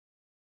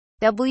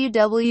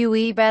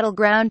WWE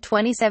Battleground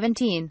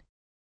 2017.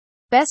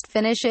 Best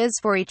finishes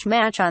for each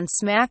match on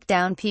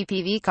SmackDown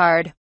PPV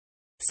card.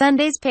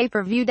 Sunday's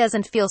pay-per-view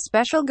doesn't feel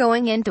special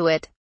going into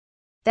it.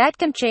 That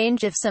can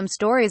change if some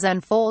stories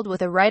unfold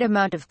with the right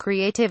amount of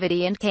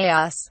creativity and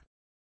chaos.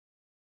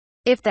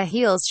 If the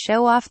heels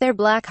show off their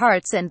black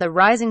hearts and the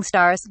rising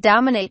stars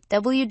dominate,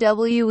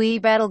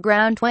 WWE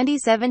Battleground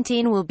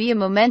 2017 will be a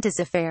momentous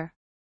affair.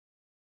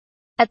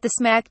 At the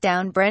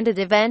SmackDown-branded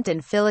event in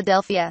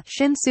Philadelphia,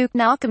 Shinsuke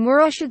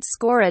Nakamura should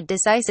score a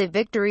decisive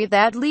victory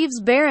that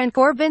leaves Baron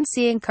Corbin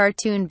seeing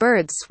cartoon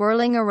birds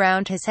swirling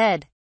around his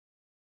head.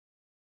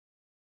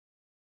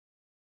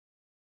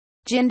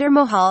 Jinder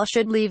Mahal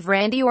should leave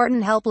Randy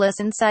Orton helpless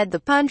inside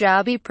the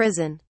Punjabi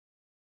prison.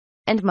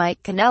 And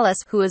Mike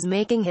Kanellis, who is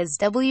making his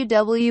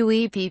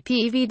WWE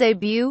PPV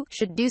debut,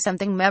 should do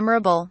something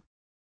memorable.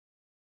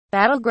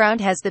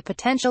 Battleground has the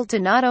potential to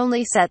not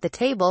only set the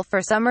table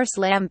for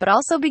SummerSlam but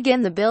also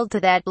begin the build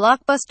to that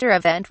blockbuster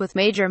event with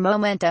major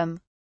momentum.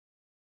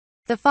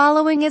 The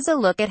following is a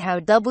look at how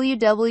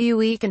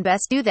WWE can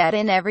best do that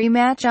in every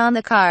match on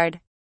the card.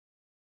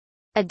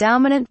 A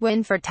dominant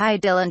win for Tye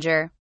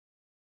Dillinger.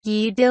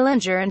 Tye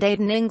Dillinger and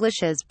Aiden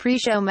English's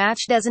pre-show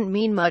match doesn't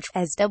mean much,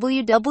 as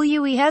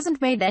WWE hasn't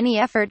made any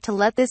effort to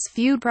let this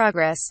feud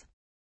progress.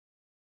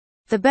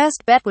 The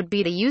best bet would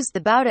be to use the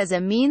bout as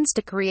a means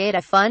to create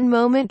a fun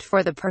moment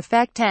for the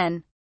Perfect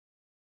 10.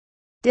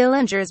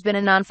 Dillinger's been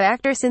a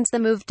non-factor since the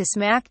move to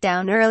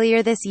SmackDown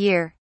earlier this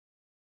year.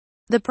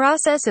 The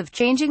process of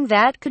changing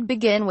that could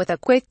begin with a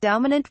quick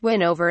dominant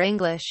win over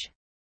English.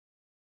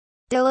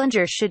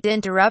 Dillinger should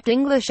interrupt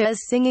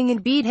English's singing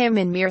and beat him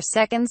in mere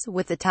seconds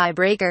with the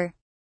tiebreaker.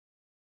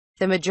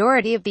 The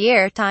majority of the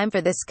airtime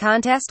for this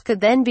contest could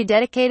then be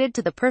dedicated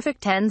to the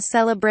Perfect 10's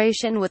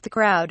celebration with the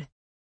crowd.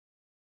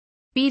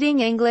 Beating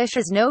English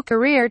is no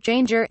career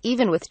changer,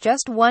 even with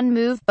just one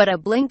move, but a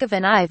blink of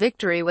an eye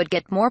victory would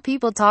get more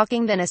people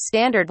talking than a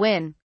standard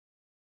win.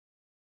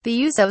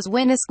 The Usos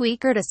win a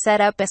squeaker to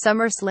set up a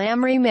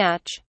SummerSlam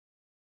rematch.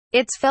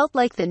 It's felt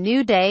like the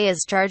New Day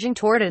is charging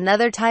toward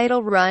another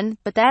title run,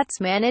 but that's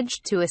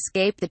managed to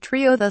escape the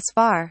trio thus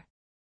far.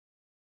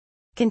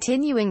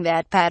 Continuing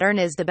that pattern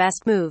is the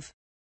best move.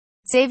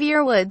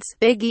 Xavier Woods,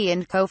 Big E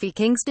and Kofi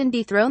Kingston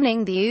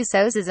dethroning the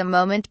Usos is a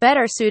moment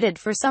better suited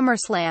for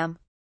SummerSlam.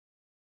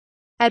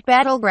 At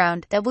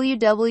Battleground,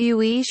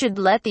 WWE should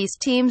let these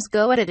teams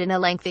go at it in a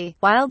lengthy,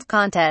 wild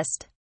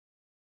contest.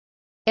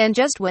 And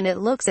just when it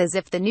looks as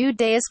if the New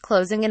Day is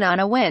closing in on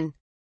a win,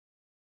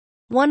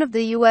 one of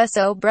the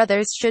USO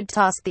brothers should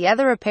toss the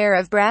other a pair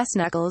of brass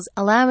knuckles,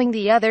 allowing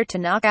the other to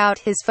knock out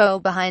his foe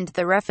behind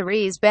the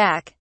referee's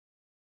back.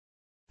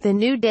 The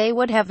New Day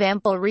would have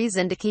ample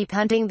reason to keep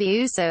hunting the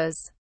Usos.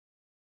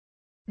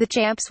 The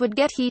champs would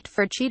get heat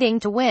for cheating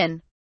to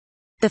win.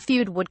 The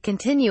feud would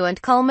continue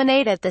and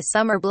culminate at the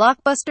summer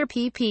blockbuster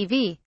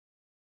PPV.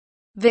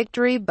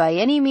 Victory by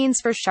any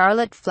means for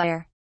Charlotte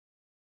Flair.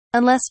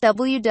 Unless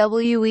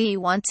WWE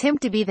wants him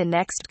to be the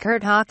next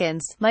Curt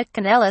Hawkins, Mike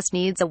Kanellis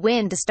needs a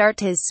win to start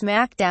his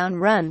SmackDown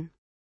run.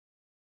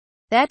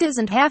 That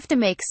doesn't have to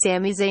make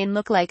Sami Zayn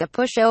look like a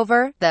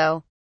pushover,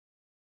 though.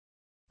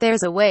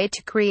 There's a way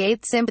to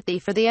create sympathy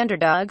for the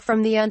underdog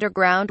from the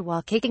underground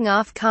while kicking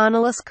off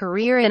Kanellis'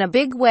 career in a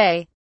big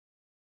way.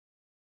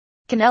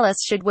 Kanellis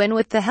should win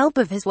with the help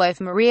of his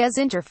wife Maria's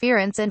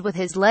interference and with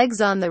his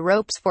legs on the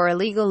ropes for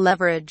illegal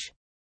leverage.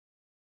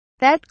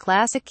 That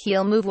classic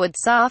heel move would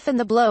soften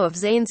the blow of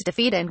Zayn's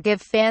defeat and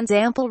give fans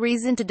ample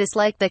reason to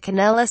dislike the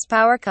Kanellis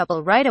power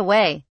couple right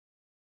away.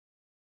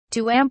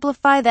 To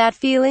amplify that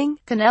feeling,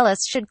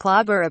 Kanellis should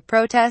clobber a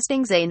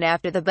protesting Zayn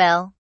after the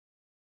bell.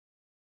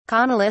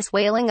 Kanellis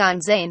wailing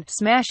on Zayn,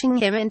 smashing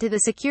him into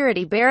the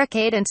security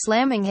barricade and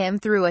slamming him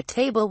through a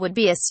table would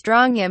be a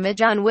strong image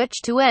on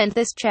which to end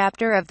this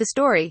chapter of the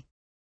story.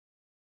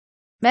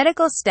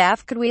 Medical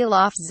staff could wheel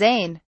off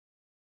Zayn.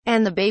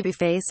 And the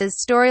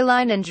babyface's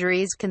storyline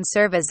injuries can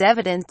serve as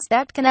evidence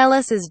that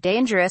Kanellis is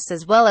dangerous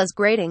as well as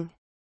grating.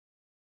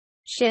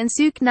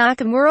 Shinsuke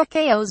Nakamura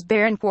KOs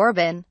Baron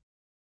Corbin.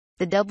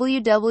 The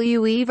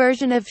WWE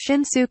version of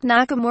Shinsuke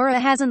Nakamura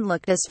hasn't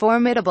looked as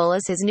formidable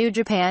as his New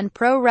Japan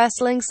Pro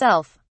Wrestling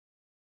self.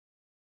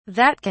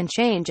 That can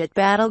change at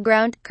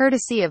Battleground,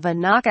 courtesy of a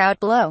knockout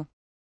blow.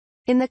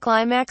 In the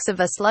climax of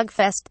a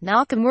slugfest,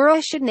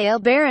 Nakamura should nail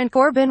Baron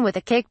Corbin with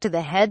a kick to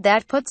the head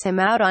that puts him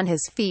out on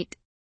his feet.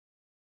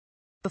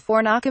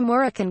 Before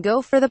Nakamura can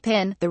go for the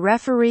pin, the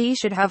referee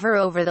should hover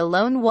over the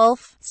lone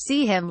wolf,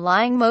 see him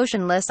lying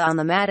motionless on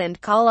the mat and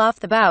call off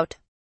the bout.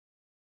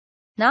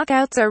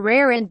 Knockouts are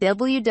rare in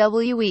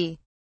WWE.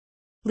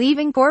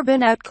 Leaving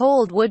Corbin out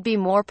cold would be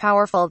more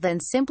powerful than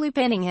simply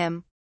pinning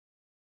him.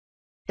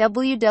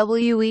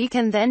 WWE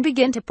can then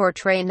begin to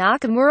portray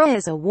Nakamura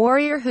as a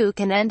warrior who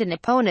can end an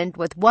opponent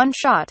with one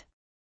shot.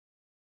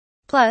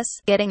 Plus,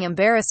 getting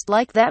embarrassed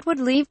like that would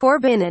leave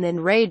Corbin an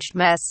enraged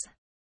mess.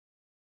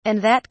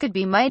 And that could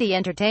be mighty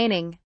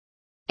entertaining.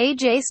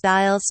 AJ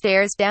Styles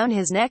stares down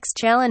his next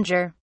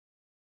challenger.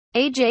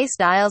 AJ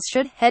Styles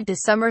should head to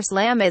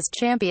SummerSlam as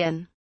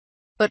champion.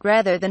 But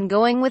rather than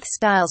going with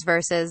Styles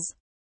vs.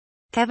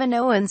 Kevin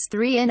Owens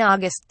 3 in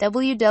August.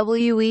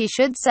 WWE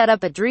should set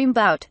up a dream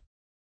bout.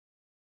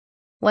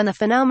 When the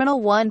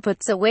Phenomenal One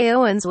puts away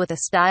Owens with a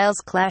Styles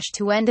Clash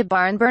to end a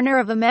barn-burner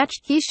of a match,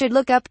 he should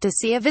look up to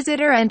see a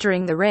visitor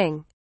entering the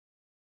ring.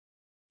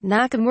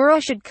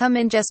 Nakamura should come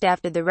in just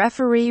after the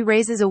referee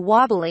raises a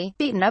wobbly,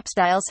 beaten-up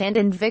Styles hand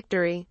in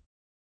victory.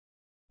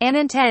 An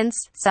intense,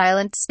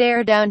 silent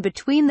stare-down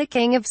between the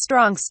King of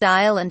Strong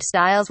Style and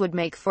Styles would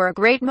make for a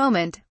great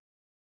moment.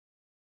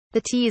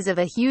 The tease of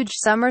a huge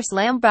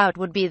SummerSlam bout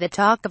would be the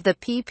talk of the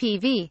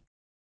PPV.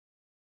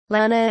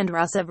 Lana and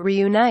Rusev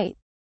reunite.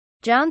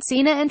 John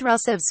Cena and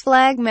Rusev's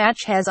flag match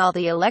has all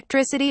the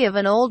electricity of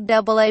an old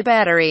AA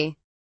battery.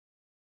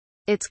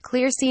 It's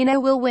clear Cena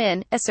will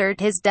win,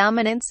 assert his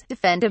dominance,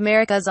 defend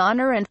America's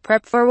honor and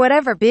prep for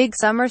whatever big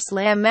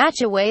SummerSlam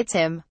match awaits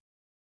him.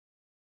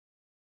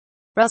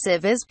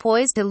 Rusev is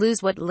poised to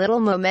lose what little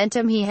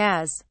momentum he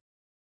has.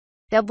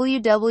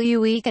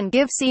 WWE can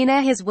give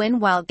Cena his win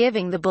while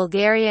giving the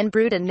Bulgarian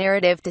Brute a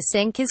narrative to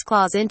sink his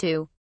claws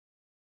into.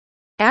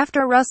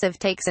 After Rusev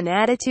takes an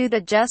attitude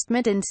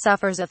adjustment and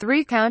suffers a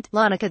 3 count,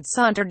 Lana could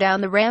saunter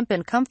down the ramp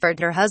and comfort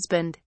her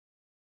husband.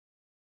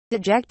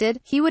 Dejected,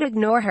 he would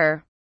ignore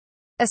her.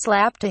 A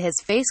slap to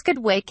his face could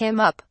wake him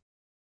up.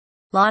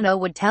 Lana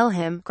would tell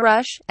him,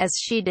 "Crush," as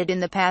she did in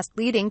the past,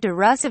 leading to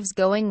Rusev's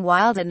going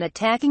wild and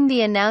attacking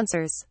the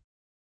announcers.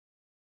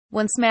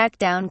 When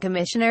SmackDown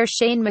Commissioner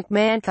Shane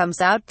McMahon comes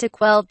out to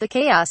quell the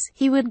chaos,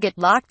 he would get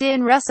locked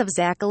in Rusev's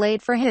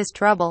accolade for his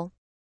trouble.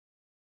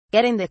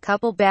 Getting the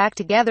couple back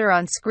together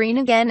on screen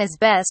again is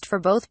best for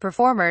both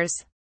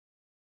performers.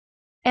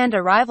 And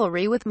a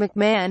rivalry with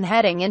McMahon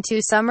heading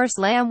into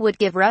SummerSlam would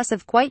give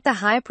Rusev quite the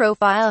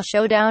high-profile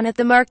showdown at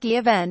the marquee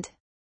event.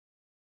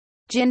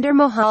 Jinder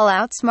Mahal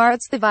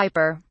outsmarts the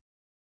Viper.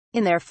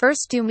 In their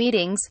first 2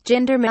 meetings,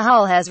 Jinder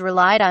Mahal has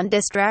relied on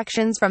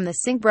distractions from the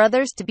Singh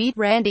brothers to beat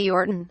Randy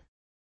Orton.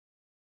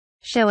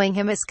 Showing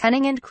him as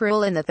cunning and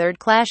cruel in the third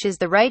clash is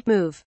the right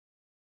move.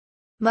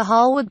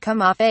 Mahal would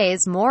come off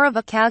as more of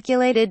a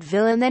calculated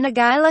villain than a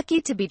guy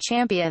lucky to be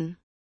champion.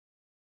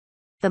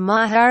 The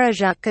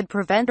Maharaja could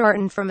prevent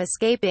Orton from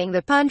escaping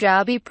the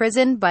Punjabi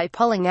prison by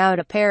pulling out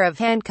a pair of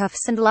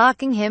handcuffs and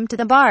locking him to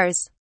the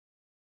bars.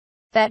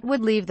 That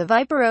would leave the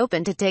Viper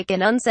open to take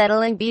an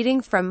unsettling beating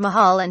from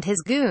Mahal and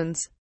his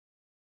goons.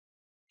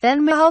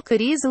 Then Mahal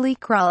could easily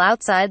crawl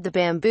outside the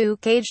bamboo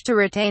cage to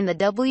retain the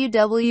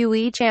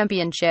WWE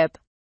Championship.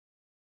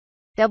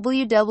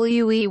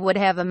 WWE would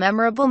have a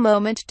memorable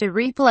moment to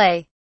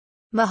replay.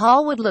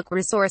 Mahal would look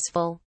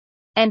resourceful.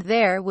 And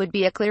there would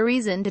be a clear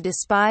reason to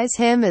despise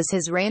him as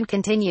his reign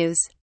continues.